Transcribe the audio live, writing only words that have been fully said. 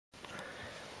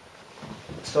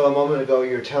So a moment ago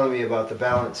you were telling me about the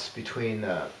balance between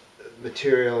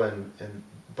material and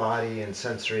body and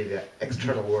sensory, the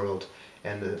external world,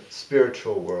 and the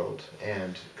spiritual world.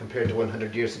 And compared to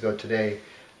 100 years ago today,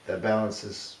 the balance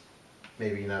is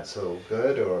maybe not so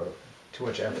good, or too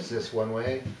much emphasis one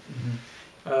way.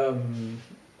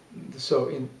 So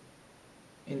in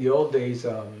the old days,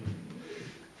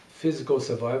 physical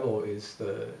survival is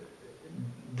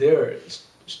their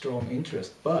strong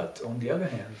interest. But on the other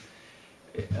hand,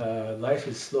 life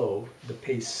is slow, the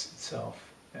pace itself,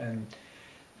 and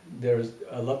there's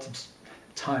a lot of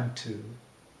time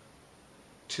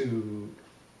to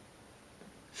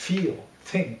feel,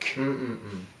 think,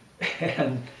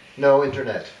 and no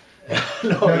internet,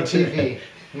 no TV,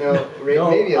 no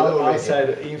maybe a little outside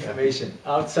information.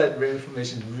 Yeah. Outside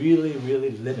information really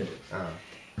limited,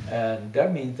 and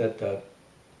that means that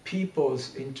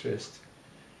people's interest,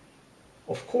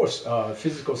 of course,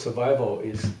 physical survival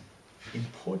is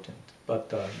important,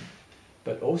 but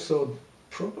also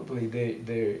probably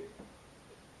they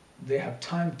have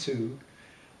time to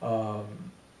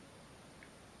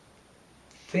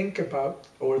think about,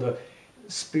 or the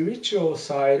spiritual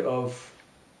side of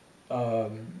our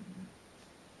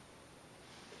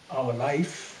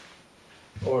life,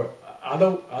 or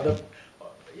other,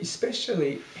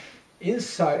 especially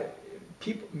inside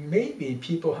people. Maybe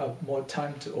people have more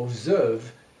time to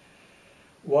observe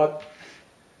what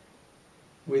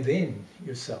within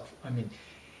yourself. I mean,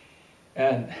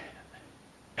 and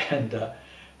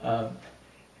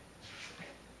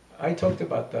I talked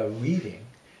about the reading,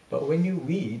 but when you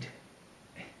read,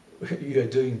 you are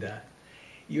doing that.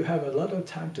 You have a lot of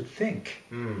time to think,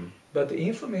 but the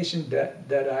information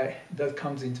that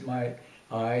comes into my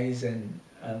eyes and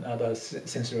other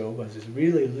sensory organs is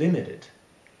really limited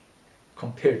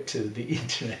compared to the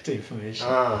internet information.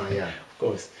 Yeah. Of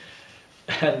course,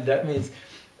 and that means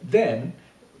then,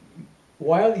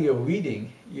 while you're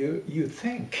reading, you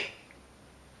think,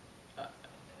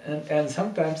 and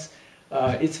sometimes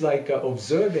it's like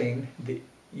observing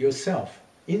yourself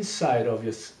inside of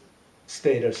your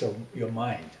status of your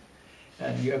mind,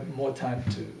 and you have more time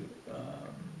to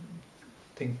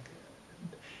think.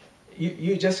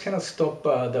 You just cannot stop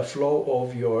the flow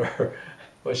of your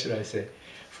what should I say,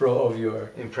 flow of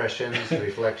your impressions,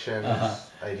 reflections,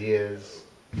 ideas.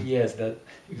 Yes, that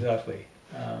exactly.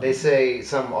 They say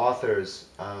some authors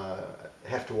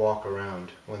have to walk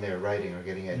around when they're writing or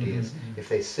getting ideas. If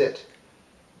they sit,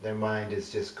 their mind is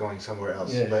just going somewhere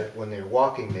else. Yeah. But when they're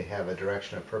walking, they have a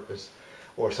direction, a purpose.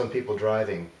 Or some people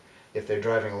driving, if they're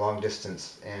driving a long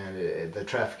distance and the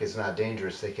traffic is not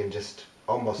dangerous, they can just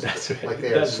almost, right, like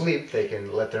they're asleep, they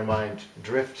can let their mind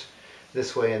drift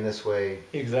this way and this way.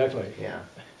 Exactly. Yeah.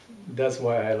 That's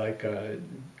why I like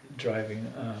driving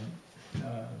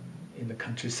in the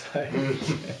countryside.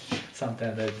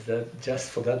 Sometimes that just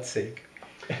for that sake,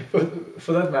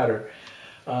 for that matter.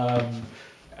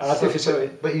 Artificially.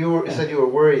 But you said you were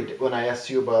worried when I asked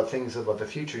you about things about the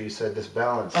future. You said this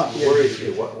balance worries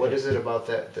you. What is it about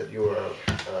that you were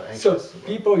anxious So about?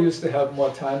 people used to have more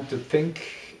time to think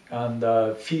and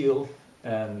feel,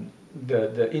 and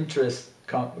the interest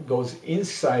goes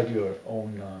inside your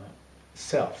own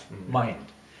self, mind.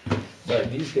 But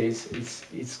these days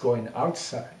it's going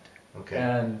outside. Okay.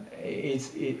 And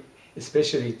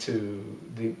especially to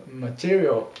the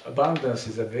material abundance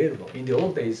is available. In the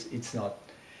old days, it's not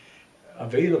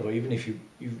available, even if you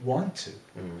want to.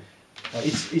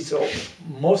 It's all,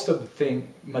 most of the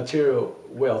thing, material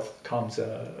wealth comes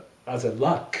as a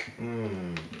luck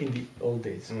in the old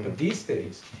days. But these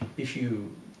days, if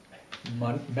you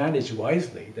manage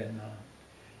wisely, then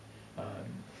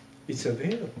it's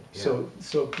available. Yeah.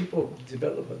 So people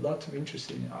develop a lot of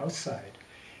interest in outside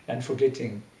and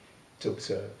forgetting to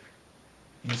observe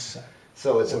inside.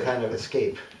 So it's a kind of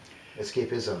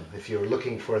escapism. If you're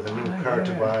looking for the new car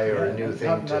to buy or a new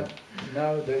thing to...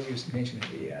 Now that you mention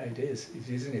it, yeah, it is. It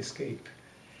is an escape.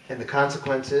 And the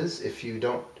consequence is, if you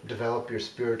don't develop your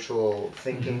spiritual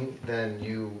thinking, then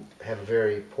you have a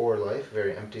very poor life,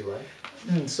 very empty life.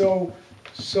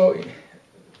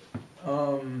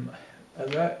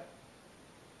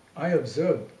 I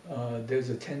observe there's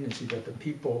a tendency that the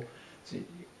people,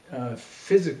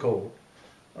 physical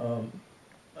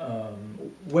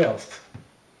wealth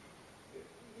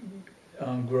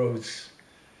grows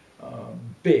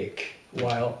big,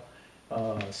 while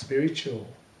spiritual,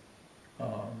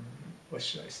 what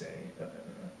should I say,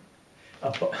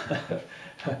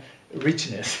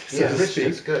 richness, so yeah, to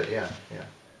richness, speak, good, yeah.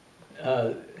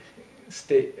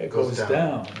 Goes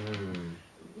down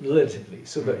relatively.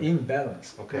 So the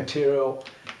imbalance, material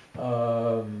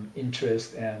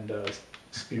interest and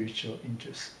spiritual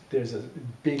interest. There's a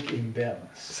big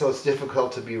imbalance. So it's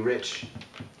difficult to be rich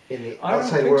in the I don't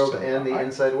outside think world so. and the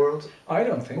inside world? I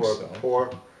don't think Or so. poor?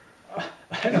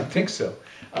 I don't think so.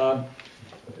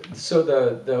 So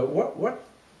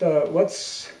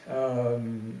what's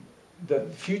the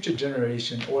future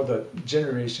generation or the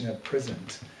generation at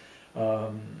present,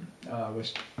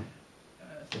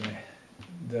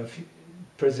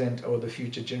 present or the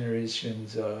future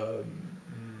generations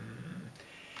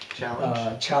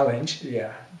challenge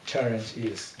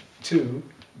is to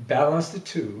balance the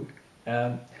two,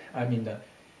 and I mean the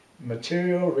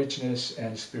material richness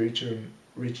and spiritual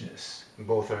richness.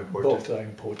 Both are important. Both are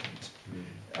important.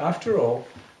 After all,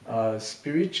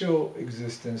 spiritual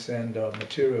existence and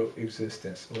material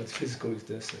existence, or physical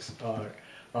existence,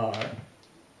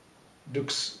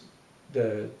 looks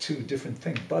the two different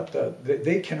things, but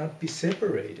they cannot be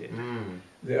separated.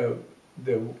 They're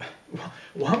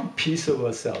one piece of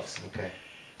ourselves. Okay.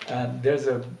 And there's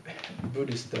a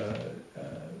Buddhist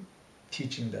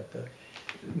teaching that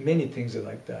many things are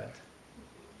like that.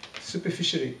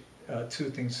 Superficially, two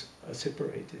things are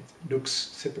separated, looks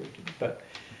separated, but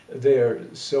they are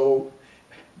so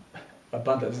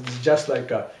abundant. It's just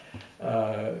like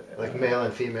like male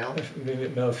and female?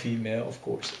 Male, female, of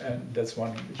course, and that's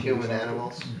one. Human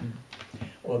animals?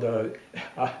 Or the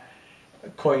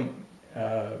coin,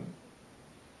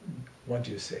 what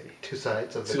do you say? Two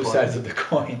sides of the coin. Two sides of the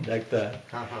coin, like that.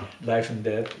 Life and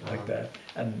death, like that.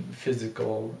 And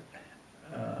physical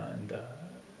and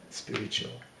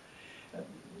spiritual.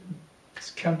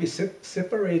 Can be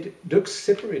separated, looks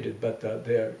separated, but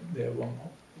they're one.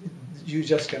 You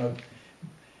just cannot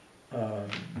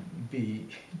be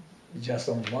just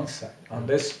on one side,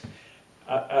 unless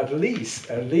at least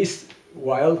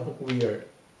while we are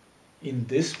in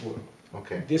this world.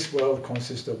 Okay. This world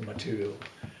consists of material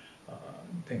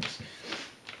things.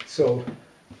 So,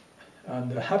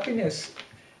 and happiness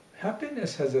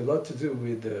has a lot to do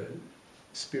with the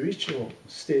spiritual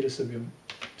status of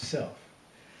yourself.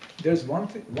 There's one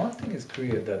thing is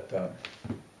clear, that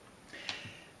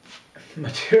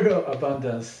material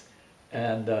abundance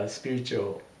and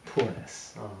spiritual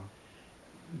poorness.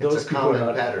 Those people are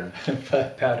not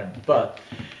pattern, but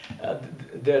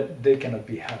they cannot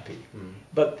be happy.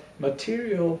 But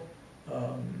material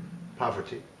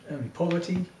poverty,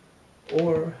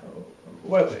 or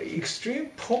extreme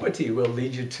poverty will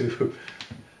lead you to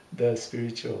the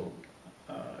spiritual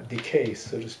decay,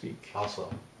 so to speak. Also,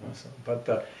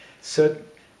 but certain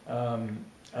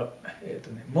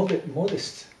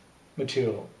modest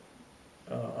material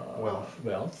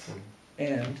wealth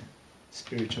and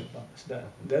spiritual balance.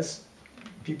 That's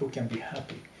people can be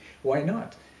happy. Why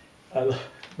not?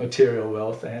 Material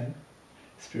wealth and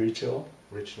spiritual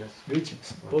richness.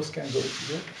 Both can go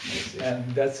together,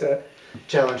 and that's a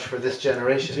challenge for this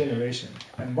generation.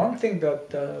 And one thing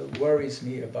that worries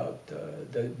me about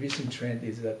the recent trend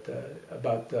is that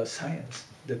about science,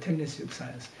 the tendency of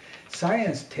science.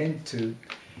 Science tend to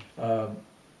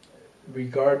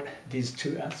regard these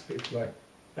two aspects, right,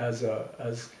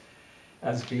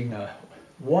 as being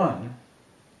one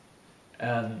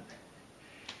and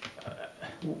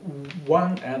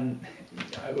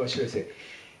what should I say?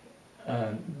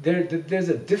 There's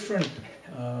a different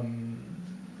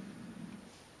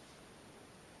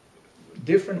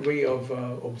way of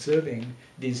observing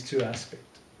these two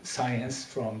aspects. Science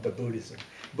from the Buddhism.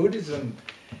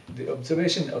 The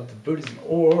observation of the Buddhism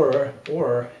or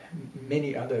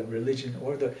many other religion,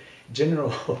 or the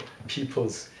general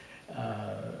people's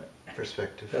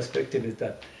perspective is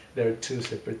that there are two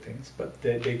separate things, but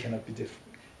they cannot be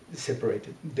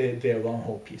separated. They are one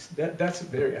whole piece. That's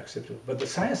very acceptable. But the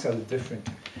science has a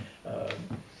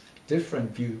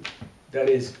different view. That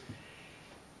is,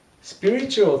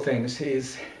 spiritual things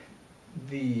is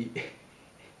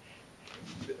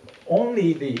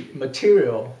only the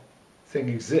material thing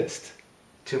exists.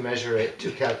 To measure it,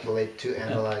 to calculate, to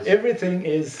analyze. Everything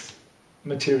is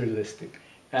materialistic,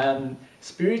 and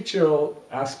spiritual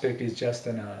aspect is just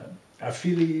an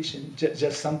affiliation,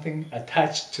 just something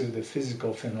attached to the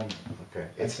physical phenomenon. Okay,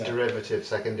 it's derivative,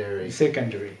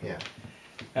 secondary. Yeah.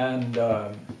 And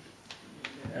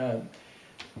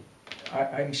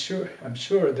I'm sure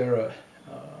there are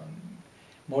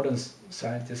modern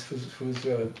scientists whose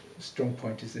strong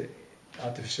point is the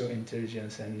artificial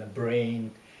intelligence and the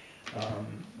brain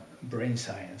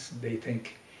science. They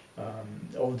think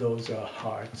all those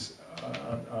hearts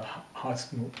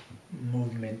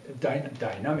movement,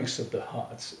 dynamics of the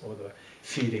hearts, or the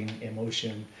feeling,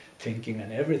 emotion, thinking,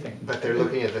 and everything. But they're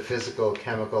looking at the physical,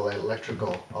 chemical,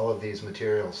 electrical, all of these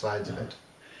material sides of it.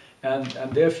 And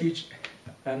their future,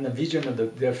 and the vision of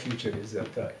their future is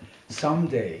that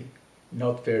someday,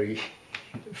 not very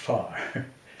far,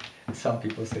 some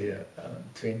people say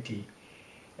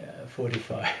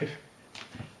 2045.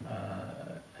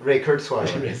 Ray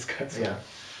Kurzweil. Yeah.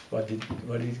 What did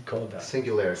he call that?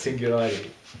 Singularity.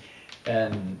 Singularity.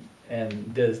 And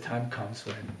the time comes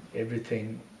when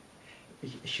everything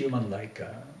human-like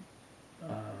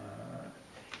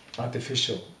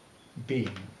artificial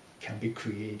being can be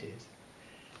created,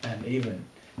 and even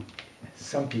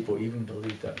some people even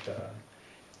believe that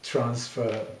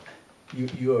transfer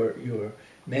your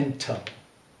mental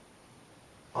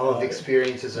all of the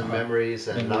experiences and memories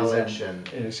and knowledge and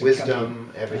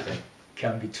wisdom, everything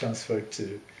can be transferred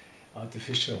to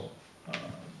artificial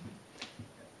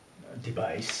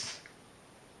device.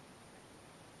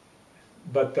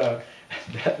 But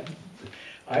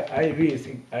I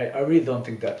really don't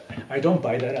think that, I don't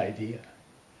buy that idea.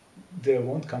 There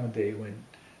won't come a day when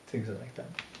things are like that.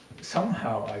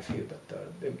 Somehow I feel that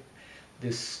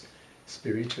this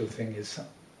spiritual thing is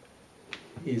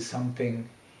something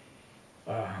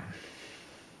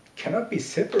cannot be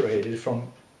separated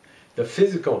from the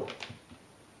physical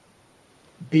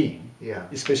being,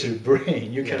 especially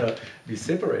brain. You cannot be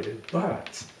separated.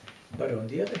 But on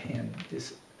the other hand,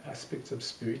 this aspect of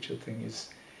spiritual thing is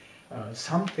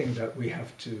something that we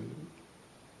have to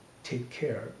take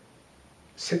care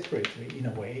separately in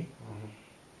a way.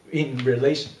 In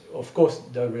relation, of course,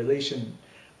 the relation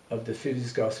of the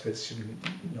physical aspects should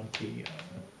not be,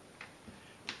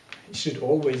 should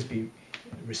always be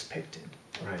respected.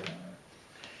 Right.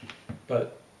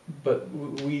 But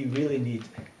we really need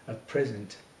at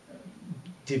present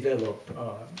develop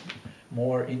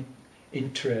more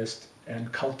interest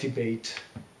and cultivate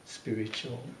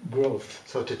spiritual growth.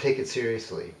 So to take it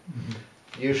seriously.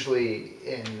 Usually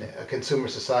in a consumer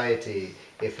society,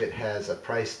 if it has a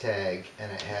price tag and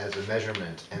it has a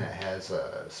measurement and it has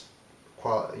a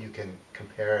you can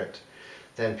compare it,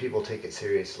 then people take it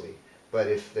seriously. But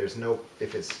if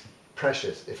it's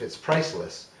precious, if it's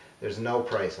priceless, there's no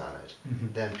price on it,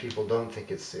 then people don't think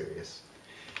it's serious.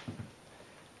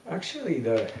 Actually,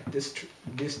 this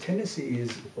tendency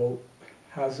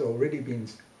has already been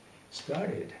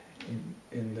started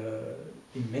in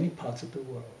many parts of the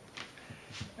world.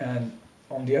 And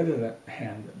on the other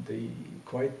hand,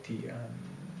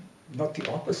 not the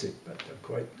opposite, but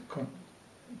quite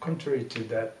contrary to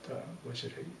that,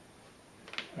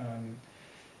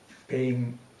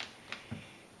 paying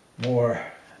more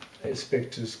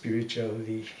respect to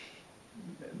spirituality,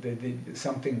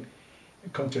 something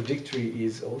contradictory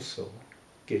is also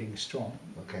getting strong.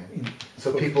 Okay.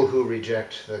 So people who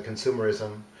reject the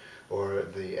consumerism or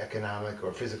the economic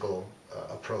or physical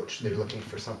approach, they're looking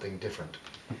for something different.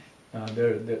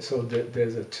 So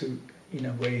there's a in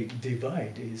a way,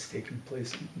 divide is taking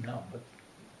place now. But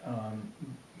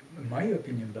in my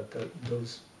opinion, that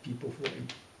those people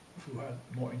who are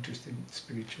more interested in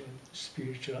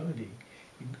spirituality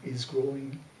is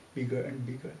growing bigger and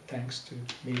bigger, thanks to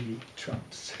maybe Trump.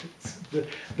 The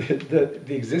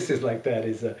existence like that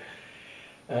is a.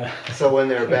 So when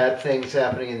there are bad things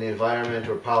happening in the environment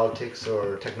or politics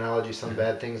or technology, some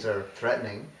bad things are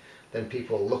threatening, then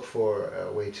people look for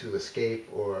a way to escape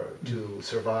or to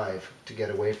survive, to get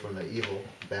away from the evil,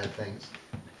 bad things.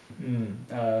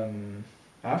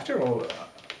 After all,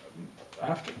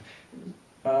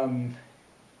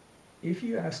 if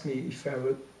you ask me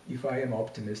if I am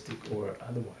optimistic or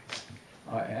otherwise,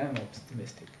 I am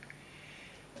optimistic.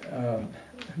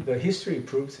 The history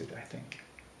proves it, I think.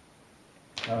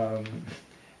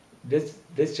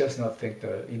 Let's just not think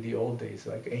that in the old days,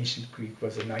 like ancient Greek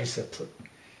was a nicer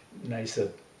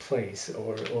place,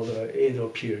 or the Edo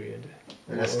period.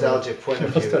 A nostalgic point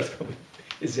of view.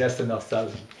 It's just a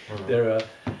nostalgia. There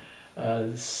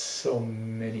are so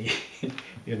many,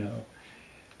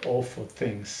 awful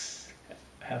things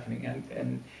happening,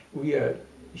 and we are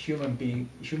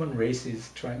human race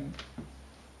is trying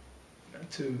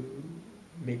to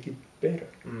make it better.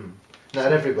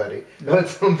 Not everybody, but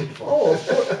some people. Oh, of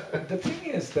course. The thing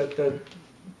is that the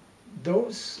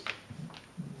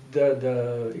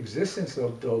existence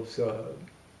of those,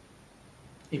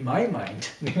 in my mind,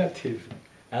 negative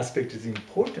aspect is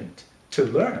important to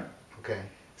learn. Okay.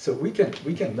 So we can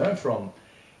learn from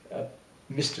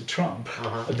Mr. Trump.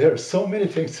 There are so many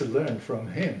things to learn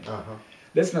from him.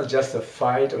 Let's not just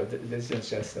fight, or let's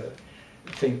just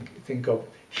think of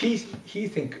he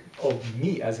think of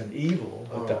me as an evil,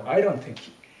 but I don't think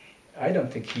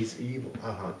he's evil.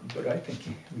 But I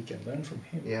think we can learn from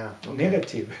him. Yeah. Okay.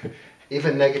 Negative.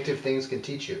 Even negative things can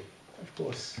teach you. Of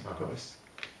course, of course.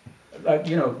 Like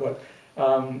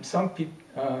some people,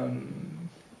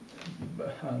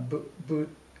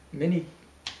 many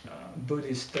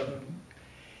Buddhist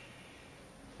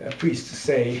priest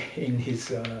say in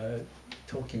his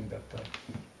talking that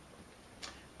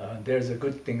there's a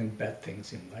good thing and bad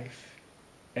things in life,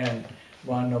 and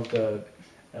one of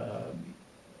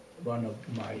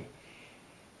my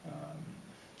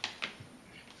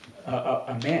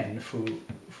a man who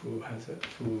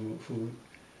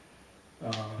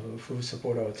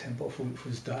support our temple,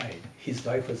 who's died. His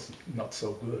life was not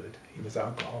so good. He was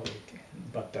alcoholic,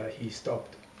 but he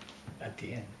stopped at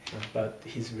the end. But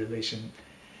his relation,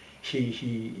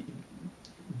 he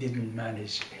didn't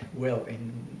manage well.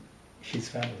 In his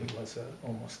family was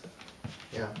almost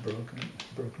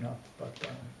broken up.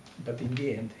 But in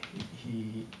the end,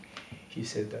 he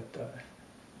said that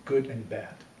good and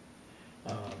bad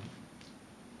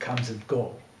comes and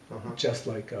go, just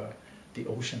like the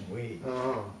ocean wave.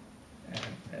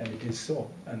 And it is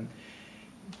so. And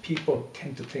people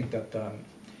tend to think that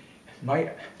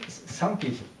some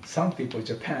people in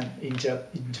Japan,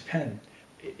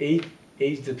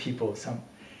 aged people,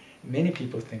 many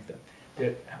people think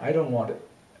that I don't want to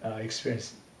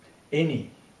experience any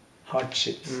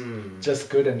hardships, just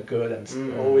good and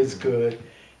always good,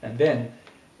 and then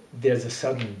there's a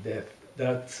sudden death.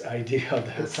 That's ideal.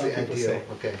 That's some people ideal. Say.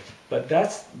 Okay. But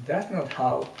that's not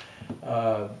how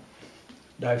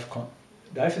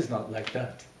life is not like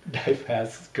that. Life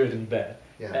has good and bad,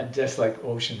 and just like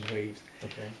ocean waves.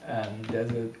 Okay. And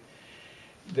there's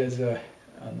a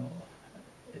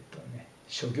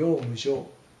諸行無常.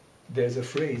 There's a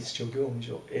phrase 諸行無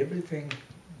常. Everything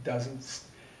doesn't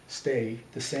stay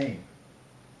the same.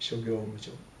 諸行無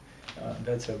常.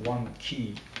 That's one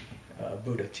key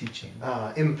Buddha teaching.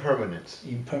 Impermanence.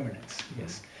 Impermanence,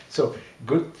 yes. So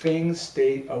good things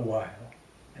stay a while,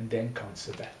 and then comes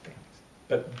the bad things.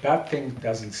 But bad thing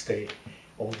doesn't stay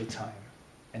all the time,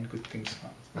 and good things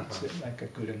come. It's like a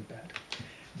good and bad.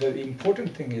 The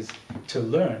important thing is to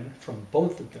learn from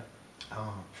both of them.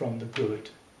 From the good,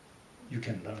 you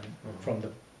can learn. From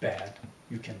the bad,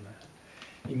 you can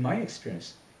learn. In my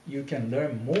experience, you can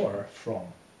learn more from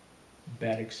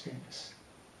bad experience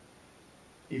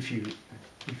if you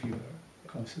are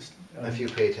consistent. If you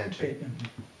pay attention.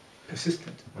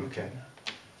 Persistent. Okay.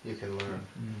 You can learn.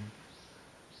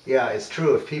 Yeah, it's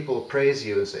true. If people praise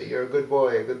you and say, you're a good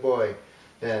boy,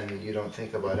 then you don't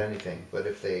think about anything. But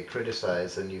if they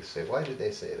criticize, then you say, why did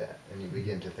they say that? And you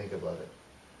begin to think about it.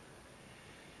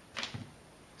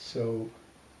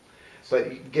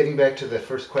 But getting back to the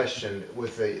first question,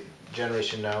 with the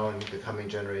generation now and the coming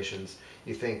generations,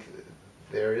 you think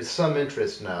there is some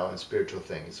interest now in spiritual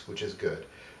things, which is good,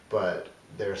 but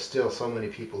there are still so many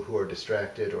people who are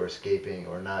distracted or escaping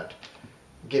or not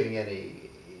giving any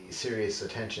serious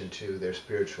attention to their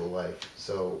spiritual life.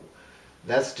 So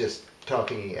that's just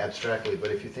talking abstractly,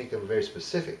 but if you think of very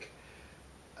specific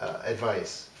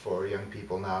advice for young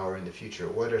people now or in the future,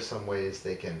 what are some ways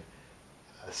they can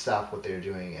stop what they're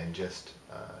doing and just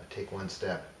take one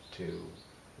step to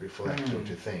reflect or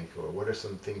to think, or what are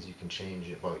some things you can change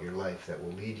about your life that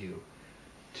will lead you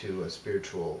to a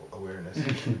spiritual awareness?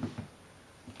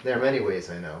 There are many ways,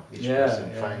 I know. Each person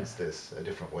finds this a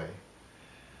different way.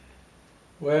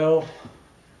 Well,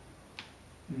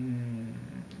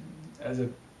 as a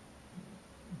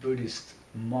Buddhist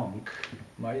monk,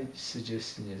 my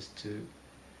suggestion is to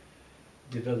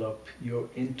develop your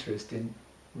interest in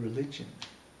religion,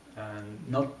 and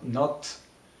not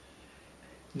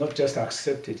just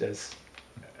accept it as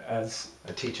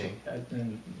a teaching,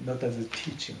 not as a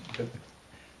teaching, but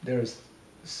there's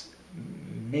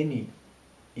many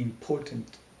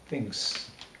important things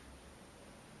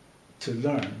to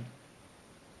learn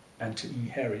and to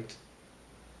inherit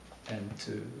and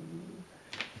to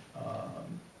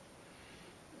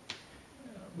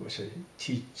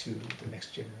teach to the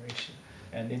next generation.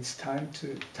 And it's time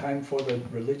for the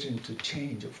religion to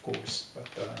change, of course.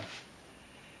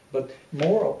 But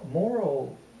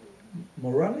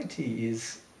morality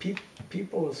is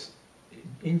people's.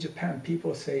 In Japan,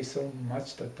 people say so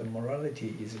much that the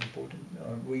morality is important.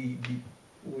 We've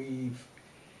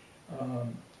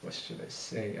what should I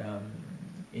say?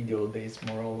 In the old days,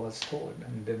 moral was taught,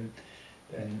 and then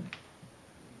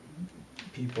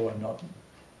people are not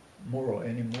moral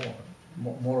anymore.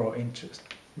 Moral interest.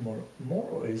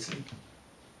 Moral is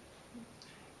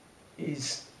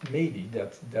maybe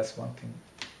that's one thing.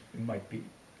 You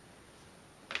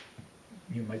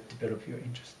might develop your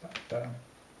interest, but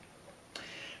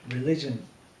religion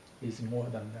is more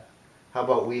than that. How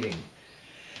about weeding?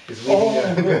 Is weeding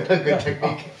a good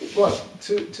technique? Well,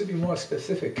 to be more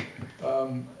specific,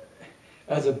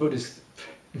 as a Buddhist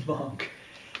monk,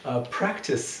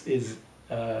 practice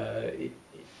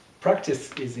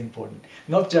practice is important,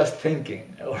 not just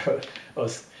thinking or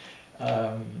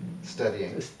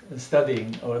Studying.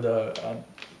 Studying or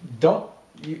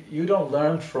you don't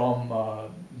learn from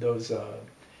those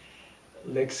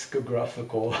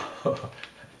lexicographical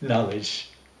knowledge.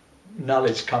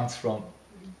 Knowledge comes from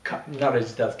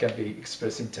knowledge that can be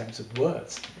expressed in terms of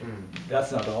words.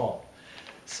 That's not all.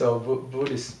 So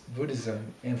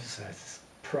Buddhism emphasizes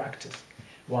practice.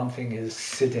 One thing is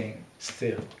sitting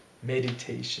still.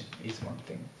 Meditation is one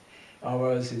thing.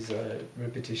 Ours is a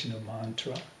repetition of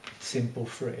mantra, simple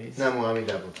phrase. Namo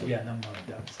Amitabha. Yeah, Namo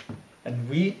Amitabha. And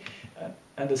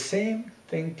the same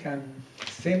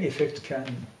effect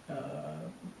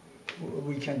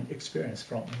we can experience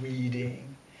from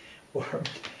reading, or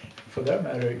for that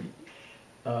matter,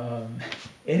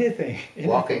 anything.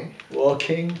 Walking,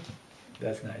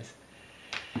 that's nice.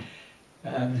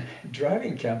 And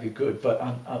driving can be good, but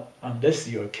unless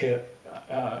you're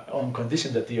on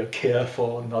condition that you're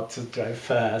careful not to drive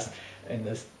fast, and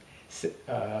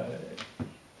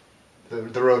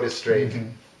the road is straight.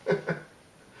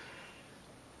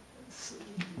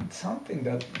 Something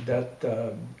that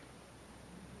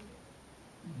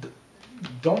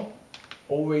don't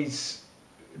always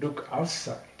look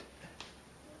outside.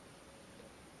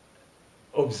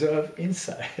 Observe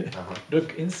inside.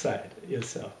 Look inside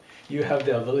yourself. You have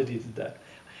the ability to do that.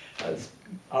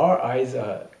 Our eyes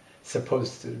are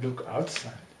supposed to look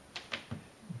outside,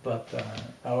 but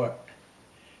our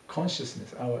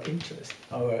consciousness, our interest,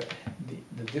 the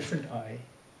different eye,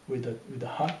 with the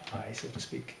heart eye, so to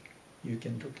speak, you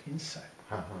can look inside,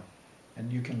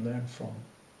 and you can learn from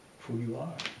who you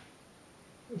are,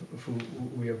 who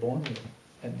we are born with,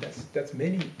 and that's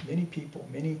many people,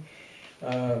 many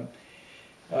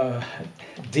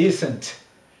decent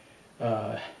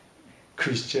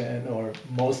Christian or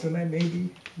Muslim, maybe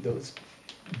those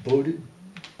Buddhists,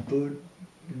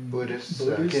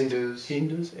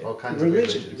 Hindus, all kinds of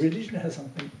religions. Religion has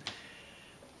something.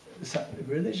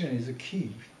 Religion is a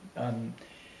key, and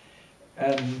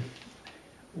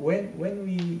when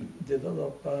we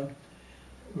develop a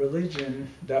religion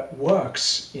that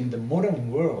works in the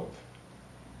modern world,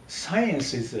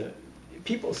 science is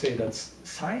people say that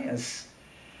science.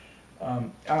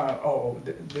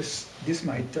 This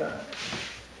might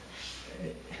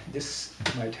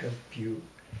help you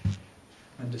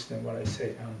understand what I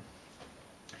say.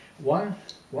 One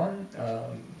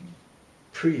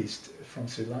priest from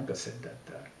Sri Lanka said that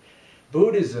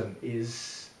Buddhism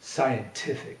is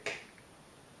scientific.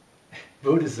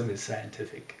 Buddhism is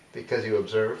scientific. Because you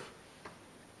observe?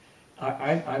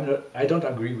 I don't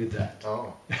agree with that.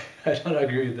 Oh. I don't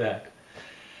agree with that.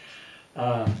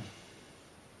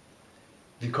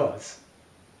 Because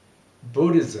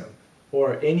Buddhism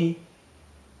or any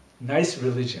nice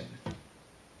religion,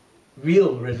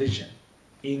 real religion,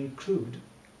 include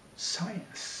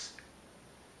science.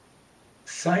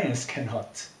 Science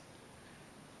cannot.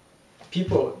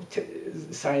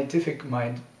 Scientific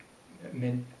mind,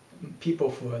 people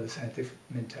who have the scientific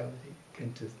mentality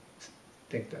tend to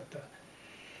think that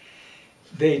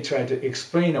they try to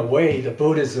explain away the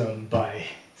Buddhism by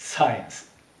science,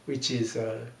 which is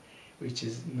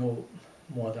no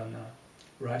more than a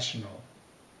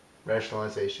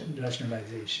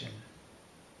rationalization.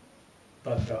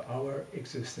 But our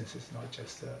existence is not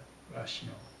just a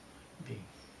rational being,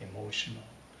 emotional,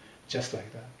 just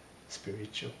like that,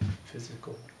 spiritual,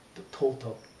 physical, the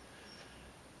total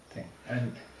thing.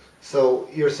 And so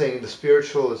you're saying the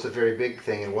spiritual is a very big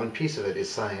thing, and one piece of it is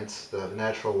science, the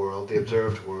natural world, the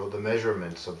observed world, the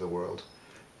measurements of the world.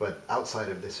 But outside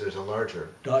of this, there's a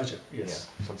larger, yes. Yeah,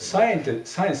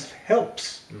 Science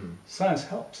helps. Science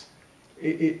helps.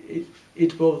 It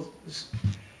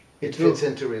fits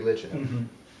into religion.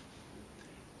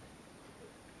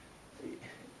 Mm-hmm.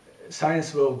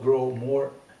 Science will grow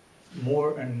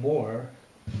more and more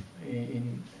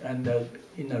in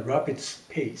a rapid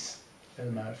pace, as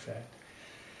a matter of fact.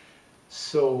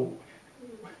 So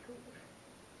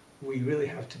we really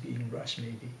have to be in rush,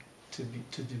 maybe, to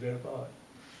develop our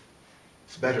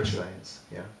better science,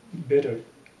 yeah. Better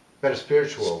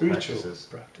spiritual practices.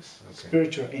 Practice. Okay.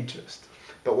 Spiritual interest.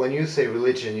 But when you say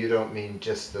religion, you don't mean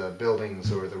just the buildings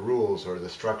or the rules or the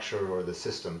structure or the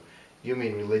system. You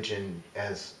mean religion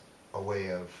as a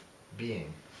way of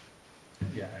being.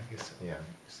 Yeah, I guess so. Yeah.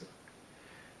 So,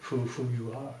 who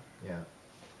you are. Yeah.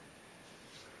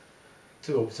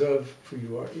 To observe who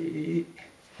you are.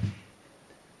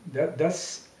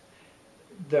 That's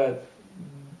the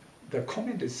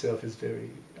comment itself is very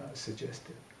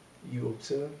suggestive. You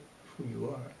observe who you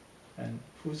are, and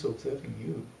who's observing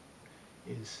you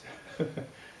is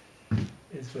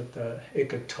is with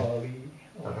Eckhart Tolle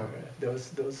or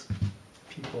those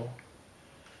people,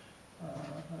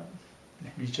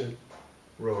 Richard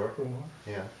Rohr. Rohr,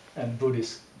 and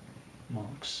Buddhist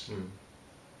monks.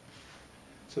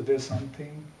 So there's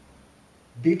something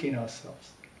big in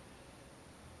ourselves,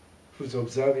 who's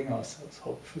observing ourselves,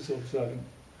 who's observing,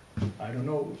 I don't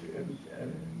know,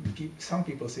 some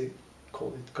people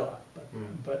call it God,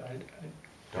 but I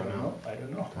don't know. I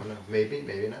don't know. Maybe,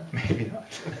 maybe not. Maybe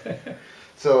not.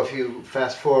 So if you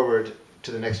fast forward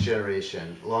to the next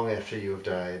generation, long after you have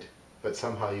died, but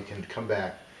somehow you can come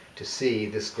back to see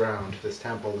this ground, this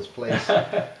temple, this place,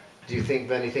 do you think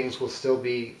many things will still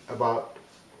be about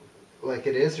like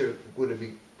it is, or would it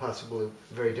be possibly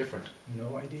very different?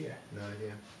 No idea. No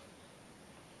idea.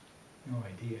 No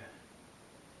idea.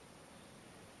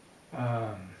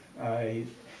 I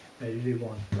really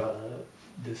want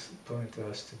this planet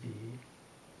Earth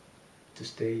to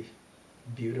stay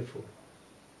beautiful,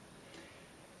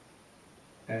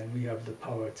 and we have the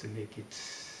power to make it.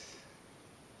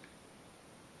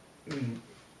 In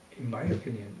my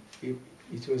opinion,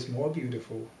 it was more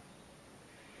beautiful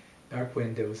back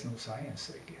when there was no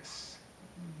science, I guess.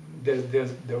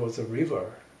 There was a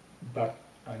river back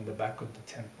on the back of the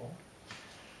temple,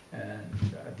 and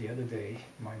the other day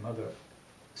my mother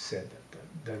said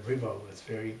that the river was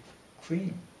very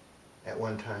clean. At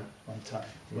one time? One time,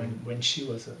 when she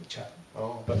was a child.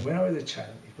 Oh. But when I was a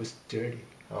child, it was dirty.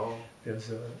 Oh. There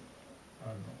was a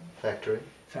factory,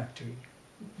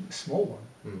 small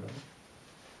one,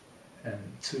 and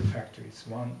two factories.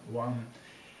 One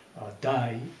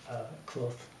dye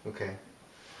cloth. Okay.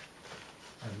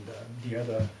 And the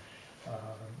other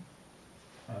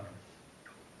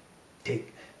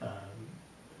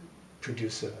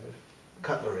produce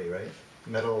cutlery, right?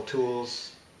 Metal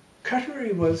tools.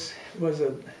 Cutlery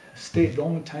stayed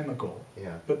long time ago.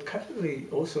 Yeah. But cutlery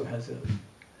also has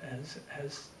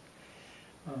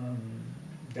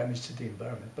damage to the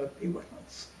environment. But it was not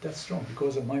that strong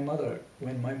because of when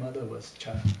my mother was a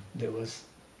child, there was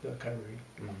the cutlery.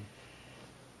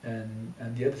 And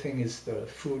the other thing is the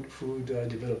food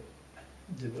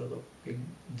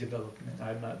development.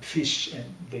 I'm not fish,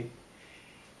 and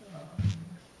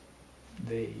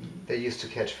they used to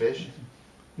catch fish.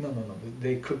 No.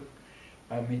 They cook.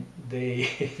 I mean, they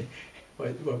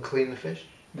clean the fish.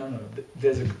 No.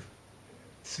 There's a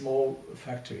small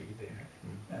factory there,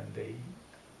 and they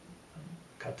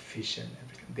cut fish and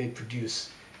everything. They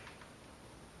produce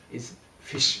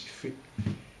fish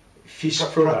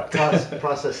product.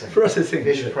 Processing. Processing.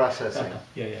 Fish processing.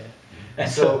 Yeah. And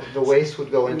so the waste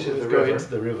would go into the river. Go into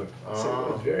the river. Oh. So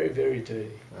it was very, very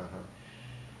dirty.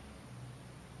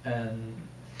 And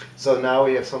so now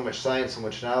we have so much science, so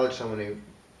much knowledge, so many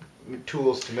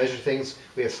tools to measure things.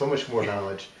 We have so much more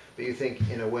knowledge. But you think,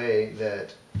 in a way,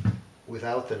 that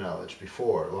without the knowledge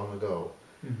before, long ago,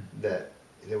 that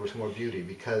there was more beauty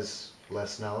because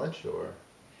less knowledge, or?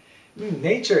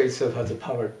 Nature itself has a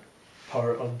power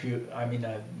of beauty. I mean,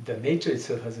 the nature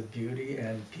itself has a beauty,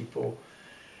 and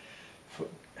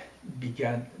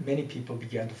many people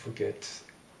began to forget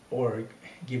or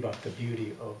give up the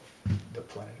beauty of the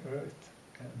planet Earth,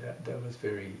 and that was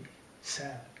very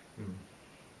sad.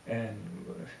 And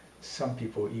some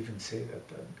people even say that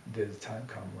there's a time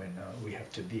come when we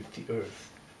have to leave the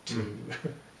Earth to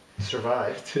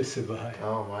survive. To survive.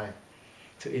 Oh my!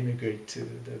 To immigrate to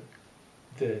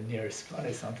the nearest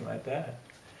planet, something like that.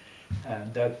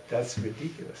 And that's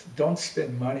ridiculous. Don't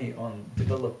spend money on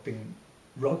developing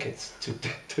rockets to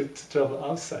travel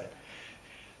outside.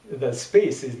 The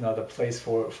space is not a place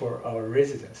for our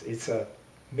residents.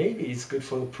 Maybe it's good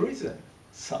for the prison.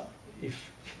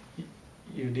 If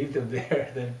you leave them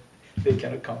there, then they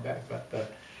cannot come back.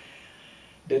 But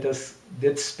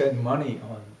let's spend money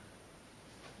on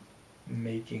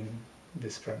making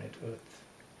this planet Earth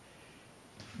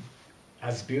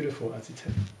as beautiful as it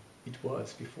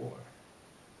was before,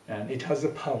 and it has the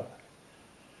power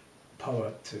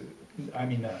to. I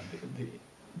mean,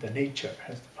 the nature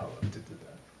has the power to do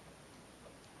that.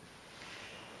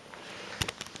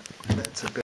 That's a good